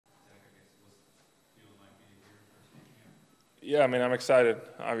Yeah, I mean, I'm excited.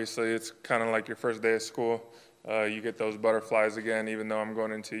 Obviously, it's kind of like your first day of school. You get those butterflies again, even though I'm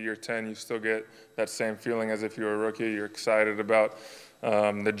going into year 10, you still get that same feeling as if you were a rookie. You're excited about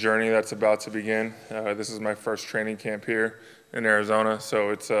the journey that's about to begin. This is my first training camp here in Arizona, so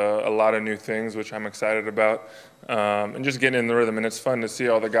it's a lot of new things, which I'm excited about. And just getting in the rhythm, and it's fun to see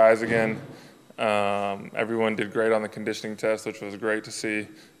all the guys again. Everyone did great on the conditioning test, which was great to see.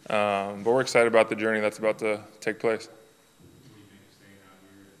 But we're excited about the journey that's about to take place.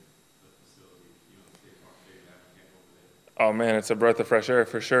 Oh man, it's a breath of fresh air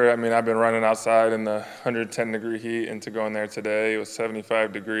for sure. I mean, I've been running outside in the 110-degree heat, and to go in there today, it was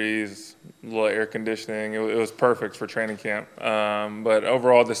 75 degrees, a little air conditioning. It was perfect for training camp. But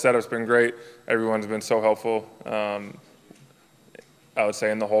overall, the setup's been great. Everyone's been so helpful. I would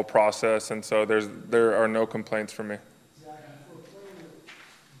say in the whole process, and so there are no complaints for me. Zach, for a player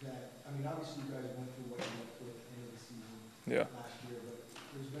that, I mean, obviously you guys went through what you went through at the end of the season Yeah. last year, but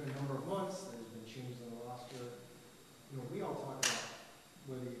there's been a number of months, there's been changes on the roster. You know, we all talk about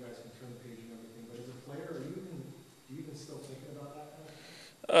whether you guys can turn the page and everything, but as a player, do you even still thinking about that kind of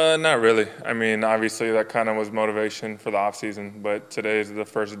thing? Not really. I mean, obviously that kind of was motivation for the offseason, but today is the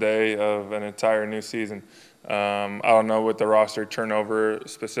first day of an entire new season. I don't know what the roster turnover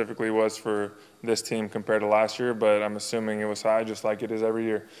specifically was for this team compared to last year, but I'm assuming it was high, just like it is every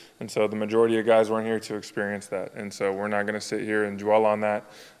year. And so the majority of guys weren't here to experience that. And so we're not going to sit here and dwell on that.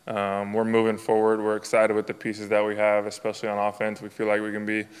 We're moving forward. We're excited with the pieces that we have, especially on offense. We feel like we can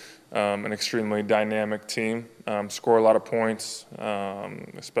be an extremely dynamic team, score a lot of points,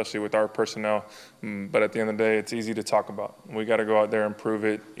 especially with our personnel. But at the end of the day, it's easy to talk about. We got to go out there and prove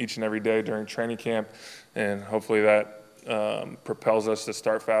it each and every day during training camp, and hopefully that propels us to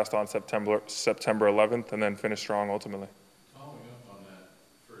start fast on September 11th and then finish strong ultimately. Following up on that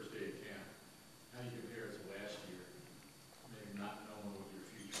first day of camp, how do you compare it to last year? Maybe not knowing what your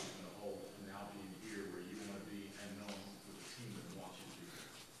future is going to hold, and now being here where you want to be and knowing with a team that wants you to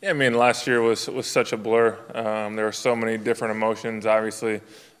be. Yeah, I mean, last year was such a blur. There were so many different emotions. Obviously,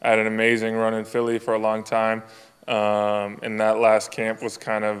 I had an amazing run in Philly for a long time, and that last camp was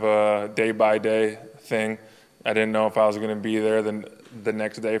kind of a day-by-day thing. I didn't know if I was going to be there the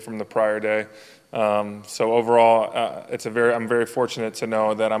next day from the prior day. So overall, I'm very fortunate to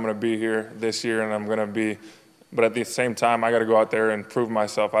know that I'm going to be here this year, and I'm going to be. But at the same time, I got to go out there and prove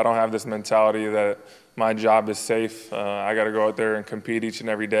myself. I don't have this mentality that my job is safe. I got to go out there and compete each and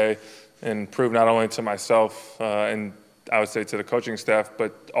every day and prove not only to myself and I would say to the coaching staff,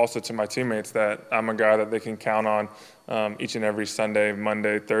 but also to my teammates that I'm a guy that they can count on each and every Sunday,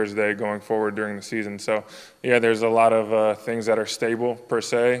 Monday, Thursday going forward during the season. So, yeah, there's a lot of things that are stable per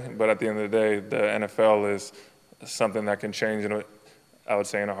se, but at the end of the day, the NFL is something that can change I would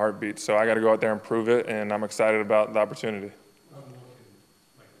say in a heartbeat. So I got to go out there and prove it, and I'm excited about the opportunity. What more can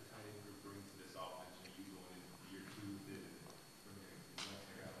like the tight end group bring to this offense when you going into year two did and bring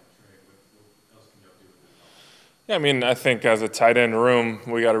a guy like Trey? What else can y'all do with this offense? Yeah, I mean, I think as a tight end room,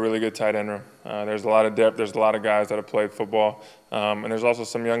 we got a really good tight end room. There's a lot of depth. There's a lot of guys that have played football, and there's also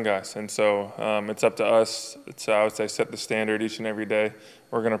some young guys. And so it's up to us to, I would say, set the standard each and every day.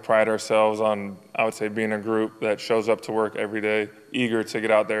 We're going to pride ourselves on, I would say, being a group that shows up to work every day, eager to get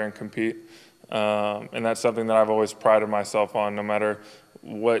out there and compete. And that's something that I've always prided myself on, no matter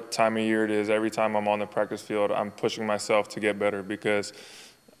what time of year it is. Every time I'm on the practice field, I'm pushing myself to get better because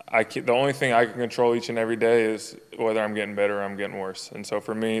the only thing I can control each and every day is whether I'm getting better or I'm getting worse. And so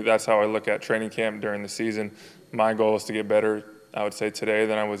for me, that's how I look at training camp during the season. My goal is to get better, I would say, today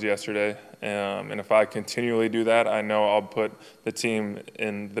than I was yesterday. And if I continually do that, I know I'll put the team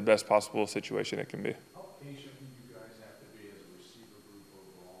in the best possible situation it can be. How patient do you guys have to be as a receiver group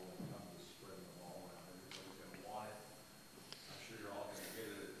overall when it comes to spreading the ball around? Everybody's going to want it. I'm sure you're all going to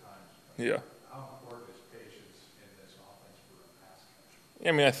get it at times. Yeah. How important is patience in this offense for a pass catcher?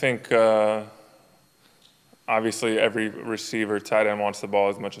 I mean, I think obviously every receiver, tight end wants the ball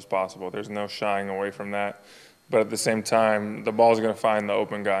as much as possible. There's no shying away from that. But at the same time, the ball is going to find the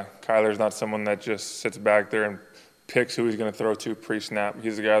open guy. Kyler's not someone that just sits back there and picks who he's going to throw to pre-snap.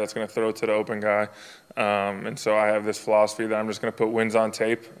 He's the guy that's going to throw to the open guy. And so I have this philosophy that I'm just going to put wins on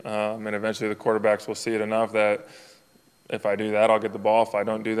tape, and eventually the quarterbacks will see it enough that if I do that, I'll get the ball. If I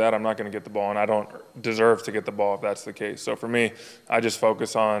don't do that, I'm not going to get the ball, and I don't deserve to get the ball if that's the case. So for me, I just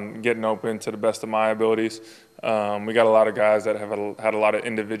focus on getting open to the best of my abilities. We got a lot of guys that have had a lot of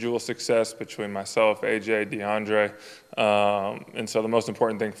individual success between myself, AJ, DeAndre. And so the most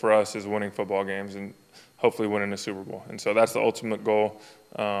important thing for us is winning football games and hopefully winning a Super Bowl. And so that's the ultimate goal.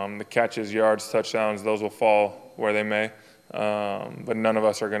 The catches, yards, touchdowns, those will fall where they may. But none of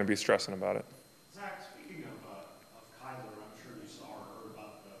us are going to be stressing about it. Zach, speaking of Kyler, I'm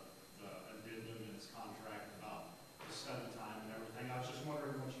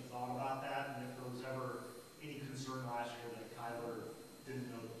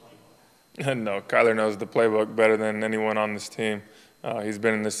No, Kyler knows the playbook better than anyone on this team. He's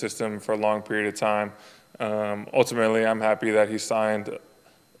been in this system for a long period of time. Ultimately, I'm happy that he signed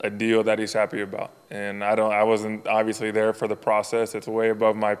a deal that he's happy about. And I wasn't obviously there for the process. It's way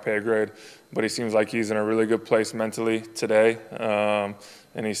above my pay grade, but he seems like he's in a really good place mentally today.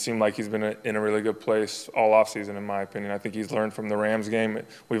 And he seemed like he's been in a really good place all offseason, in my opinion. I think he's learned from the Rams game.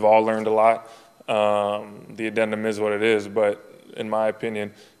 We've all learned a lot. The addendum is what it is, but in my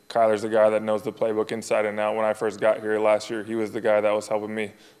opinion, Kyler's the guy that knows the playbook inside and out. When I first got here last year, he was the guy that was helping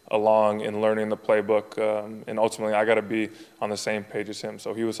me along in learning the playbook. And ultimately, I got to be on the same page as him.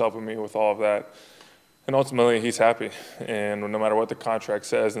 So he was helping me with all of that. And ultimately, he's happy. And no matter what the contract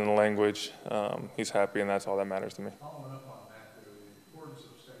says in the language, he's happy, and that's all that matters to me. Following up on that, the importance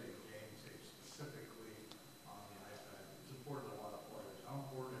of studying game tape specifically on the iPad is important to a lot of players. How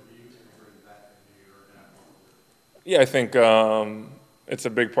important have you integrated that into your network? Yeah, I think it's a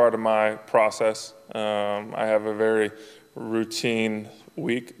big part of my process. I have a very routine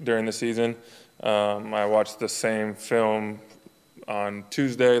week during the season. I watch the same film on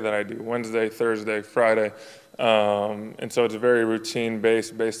Tuesday that I do Wednesday, Thursday, Friday. And so it's very routine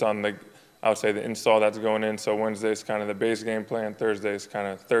based on I would say the install that's going in. So Wednesday is kind of the base game plan, Thursday is kind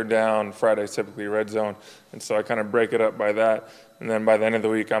of third down, Friday is typically red zone. And so I kind of break it up by that. And then by the end of the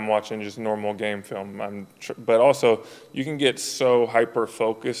week, I'm watching just normal game film. But also, you can get so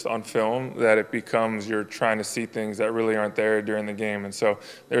hyper-focused on film that it becomes you're trying to see things that really aren't there during the game. And so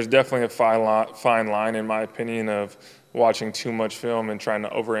there's definitely a fine line, in my opinion, of watching too much film and trying to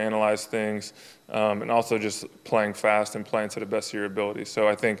overanalyze things, and also just playing fast and playing to the best of your ability. So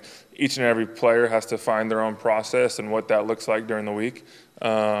I think each and every player has to find their own process and what that looks like during the week.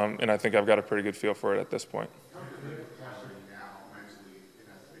 And I think I've got a pretty good feel for it at this point.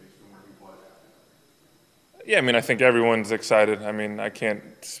 Yeah, I mean, I think everyone's excited. I mean, I can't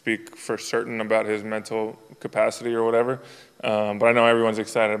speak for certain about his mental capacity or whatever, but I know everyone's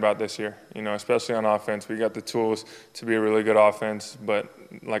excited about this year, especially on offense. We got the tools to be a really good offense, but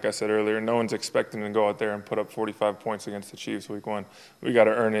like I said earlier, no one's expecting to go out there and put up 45 points against the Chiefs week one. We got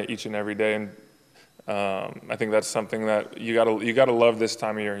to earn it each and every day, and I think that's something that you gotta love this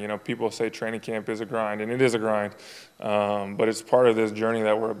time of year. People say training camp is a grind, and it is a grind, but it's part of this journey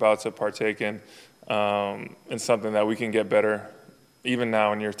that we're about to partake in. And something that we can get better. Even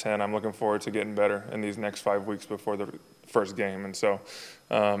now in year 10, I'm looking forward to getting better in these next 5 weeks before the first game. And so,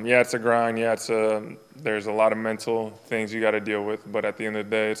 yeah, it's a grind. Yeah, there's a lot of mental things you got to deal with. But at the end of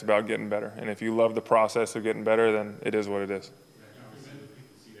the day, it's about getting better. And if you love the process of getting better, then it is what it is.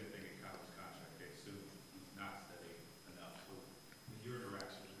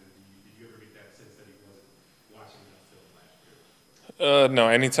 No,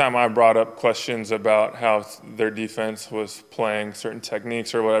 anytime I brought up questions about how their defense was playing certain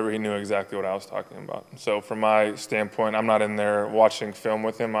techniques or whatever, he knew exactly what I was talking about. So from my standpoint, I'm not in there watching film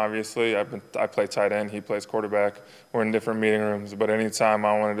with him, obviously. I play tight end, he plays quarterback. We're in different meeting rooms. But anytime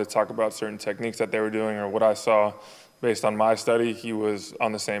I wanted to talk about certain techniques that they were doing or what I saw based on my study, he was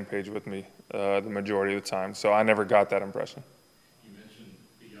on the same page with me the majority of the time. So I never got that impression.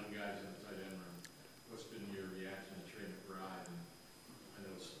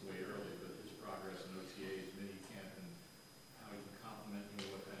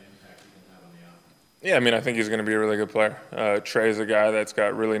 Yeah, I mean, I think he's going to be a really good player. Trey's a guy that's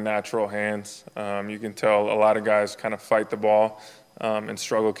got really natural hands. You can tell a lot of guys kind of fight the ball and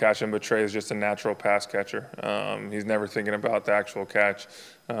struggle catching, but Trey is just a natural pass catcher. He's never thinking about the actual catch.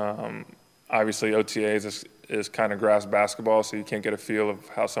 Obviously, OTAs is kind of grass basketball, so you can't get a feel of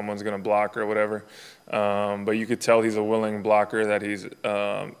how someone's going to block or whatever. But you could tell he's a willing blocker, that he's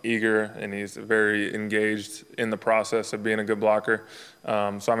eager and he's very engaged in the process of being a good blocker.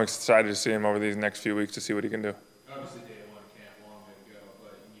 So I'm excited to see him over these next few weeks to see what he can do. Obviously, day one camp, long way to go,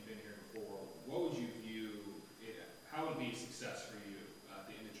 but you've been here before. What would you view, how would it be a success for you at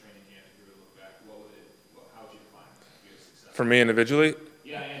the end of training camp if you were to look back? How would you define that to be a success? For me individually?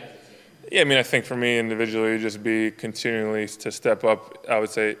 Yeah, and as a team. Yeah, I mean, I think for me individually, just be continually to step up, I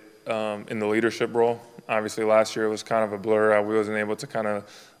would say, in the leadership role. Obviously, last year it was kind of a blur. I wasn't able to kind of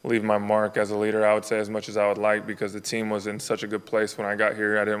leave my mark as a leader, I would say, as much as I would like, because the team was in such a good place when I got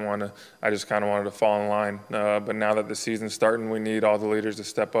here. I just kind of wanted to fall in line. But now that the season's starting, we need all the leaders to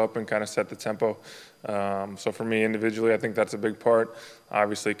step up and kind of set the tempo. So for me individually, I think that's a big part.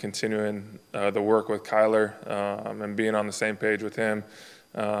 Obviously, continuing the work with Kyler and being on the same page with him.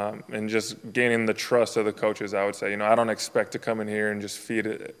 and just gaining the trust of the coaches, I would say. I don't expect to come in here and just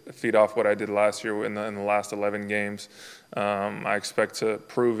feed off what I did last year in the last 11 games. I expect to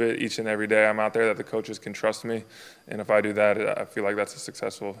prove it each and every day I'm out there that the coaches can trust me, and if I do that, I feel like that's a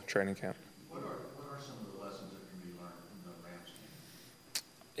successful training camp. What are some of the lessons that can be learned from the Rams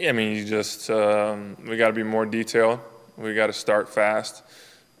game? Yeah, I mean, you just we got to be more detailed. We got to start fast,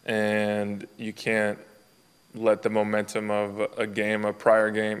 and you can't let the momentum of a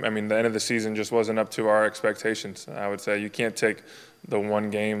prior game. I mean, the end of the season just wasn't up to our expectations. I would say you can't take the one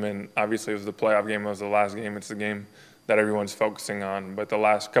game, and obviously it was the playoff game, it was the last game, it's the game that everyone's focusing on. But the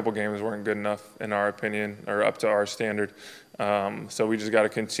last couple games weren't good enough, in our opinion, or up to our standard. So we just got to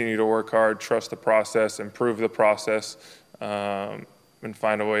continue to work hard, trust the process, improve the process, and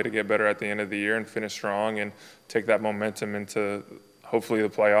find a way to get better at the end of the year and finish strong and take that momentum into hopefully the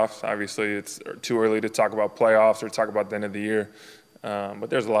playoffs. Obviously, it's too early to talk about playoffs or talk about the end of the year, but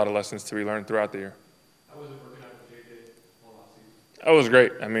there's a lot of lessons to be learned throughout the year. How was it working out with JJ all offseason? It was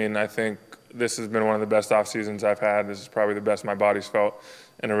great. I mean, I think this has been one of the best off seasons I've had. This is probably the best my body's felt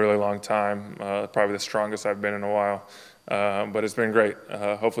in a really long time, probably the strongest I've been in a while. But it's been great.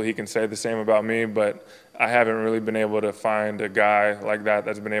 Hopefully he can say the same about me, but I haven't really been able to find a guy like that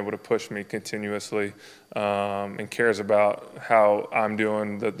that's been able to push me continuously and cares about how I'm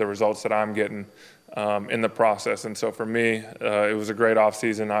doing, the results that I'm getting in the process. And so for me, it was a great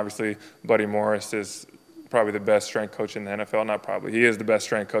offseason. Obviously, Buddy Morris is probably the best strength coach in the NFL. Not probably, he is the best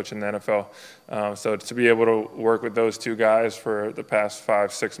strength coach in the NFL. So to be able to work with those two guys for the past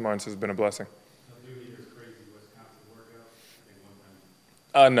 5-6 months has been a blessing.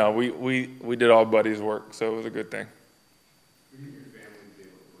 No, we did all Buddy's work, so it was a good thing. For you and your family to be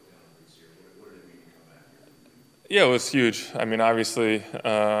able to put down roots here, what did it mean to come back here? Yeah, it was huge. I mean, obviously,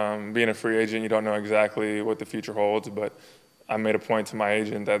 being a free agent, you don't know exactly what the future holds, but I made a point to my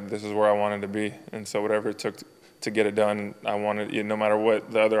agent that this is where I wanted to be, and so whatever it took to get it done, I wanted, no matter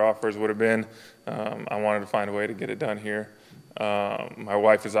what the other offers would have been, I wanted to find a way to get it done here. My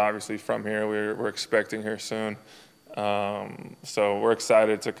wife is obviously from here. We're expecting her soon. So we're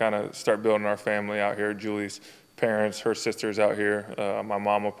excited to kind of start building our family out here. Julie's parents, her sister's out here. My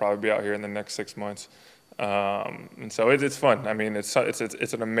mom will probably be out here in the next 6 months. And so it's fun. I mean, it's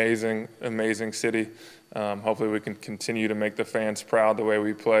an amazing city. Hopefully we can continue to make the fans proud the way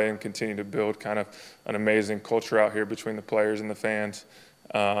we play and continue to build kind of an amazing culture out here between the players and the fans.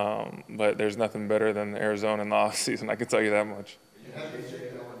 But there's nothing better than Arizona in the off season, I can tell you that much.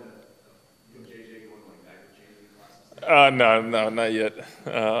 No, not yet.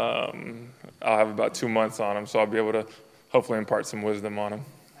 I'll have about 2 months on him, so I'll be able to hopefully impart some wisdom on him.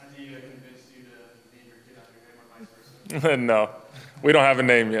 Has he convinced you to name your kid after him or vice versa? No, we don't have a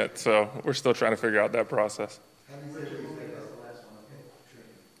name yet, so we're still trying to figure out that process. How much did Arizona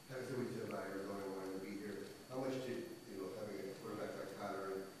wanting to be here? How much did, having a quarterback like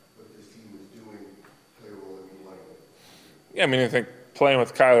Kyler and what this team was doing play a role in you wanting it? Yeah, I mean, I think playing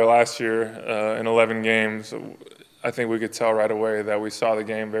with Kyler last year in 11 games, I think we could tell right away that we saw the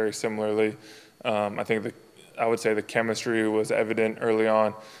game very similarly. I would say the chemistry was evident early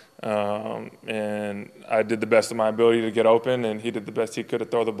on, and I did the best of my ability to get open, and he did the best he could to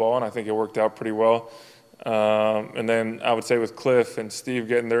throw the ball, and I think it worked out pretty well. And then I would say with Cliff and Steve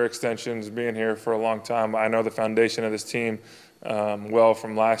getting their extensions, being here for a long time, I know the foundation of this team well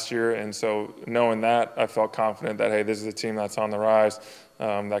from last year, and so knowing that, I felt confident that, hey, this is a team that's on the rise,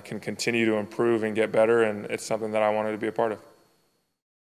 that can continue to improve and get better, and it's something that I wanted to be a part of.